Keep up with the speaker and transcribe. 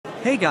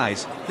Hey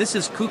guys, this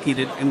is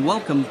Cookieted and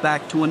welcome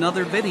back to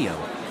another video.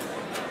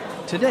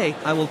 Today,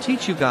 I will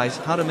teach you guys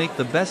how to make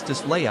the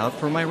bestest layout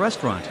for my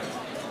restaurant.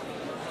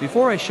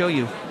 Before I show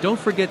you, don't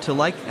forget to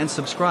like and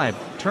subscribe,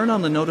 turn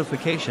on the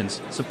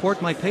notifications,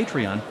 support my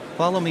Patreon,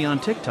 follow me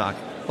on TikTok,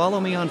 follow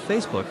me on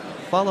Facebook,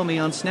 follow me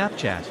on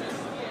Snapchat.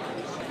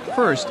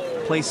 First,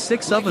 place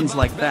 6 ovens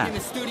like that.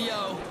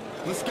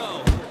 Let's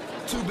go.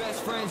 Two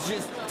best friends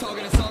just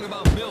talking a song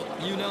about milk,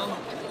 you know?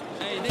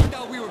 Hey, they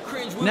thought we were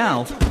cringe.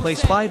 Now,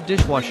 place 5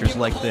 dishwashers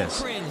like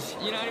this.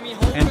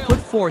 And put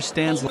 4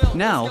 stands.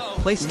 Now,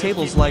 place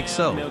tables like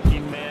so.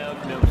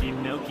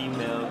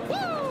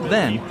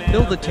 Then,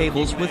 fill the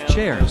tables with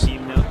chairs.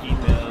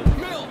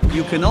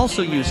 You can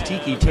also use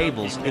tiki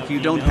tables if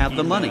you don't have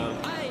the money.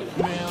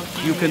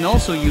 You can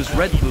also use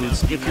red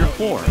foods if you're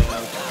poor.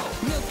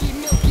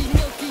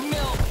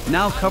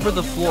 Now cover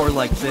the floor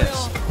like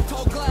this.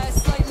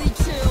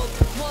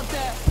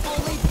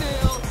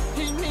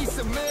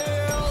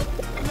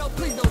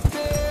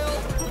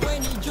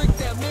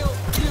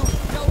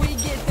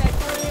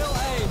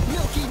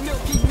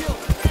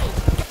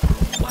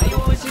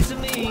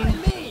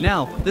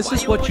 Now, this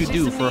is what you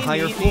do for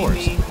higher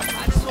floors.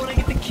 I just wanna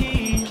get the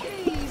key.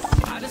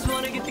 I just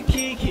wanna get the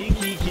key.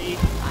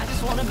 I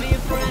just wanna be a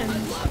friend.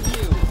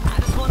 I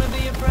just wanna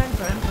be a friend.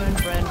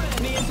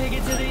 Me and take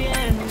it to the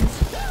end.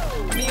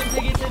 Me and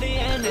take it to the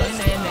end.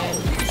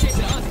 You're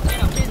chasing us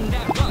and I'm getting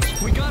that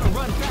rush. We gotta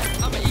run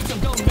fast. I'ma eat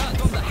some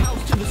donuts. From the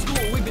house to the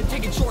school, we've been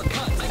taking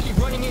shortcuts. I keep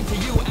running into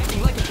you,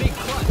 acting like a big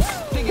klutz.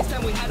 Think it's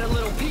time we had a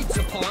little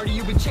pizza party.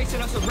 You've been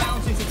chasing us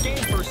around since the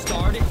game first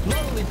started.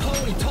 Lonely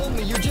Pony told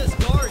me you're just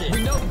guarded.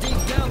 We know deep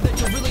down that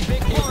you're really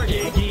big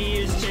hearted. Iggy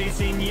is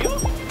chasing you.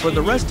 For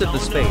the rest of the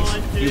space,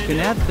 you can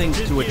add things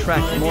to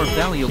attract more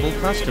valuable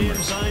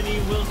customers. Bunny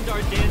will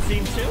start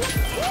dancing too.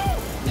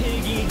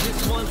 Piggy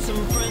just wants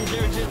some friends.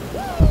 They're just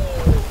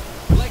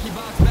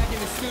Lankybox back in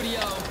the studio.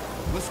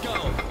 Let's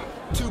go.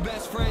 Two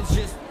best friends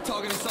just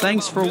talking a song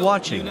Thanks about for milk,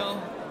 watching. you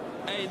know?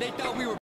 Hey, they thought we were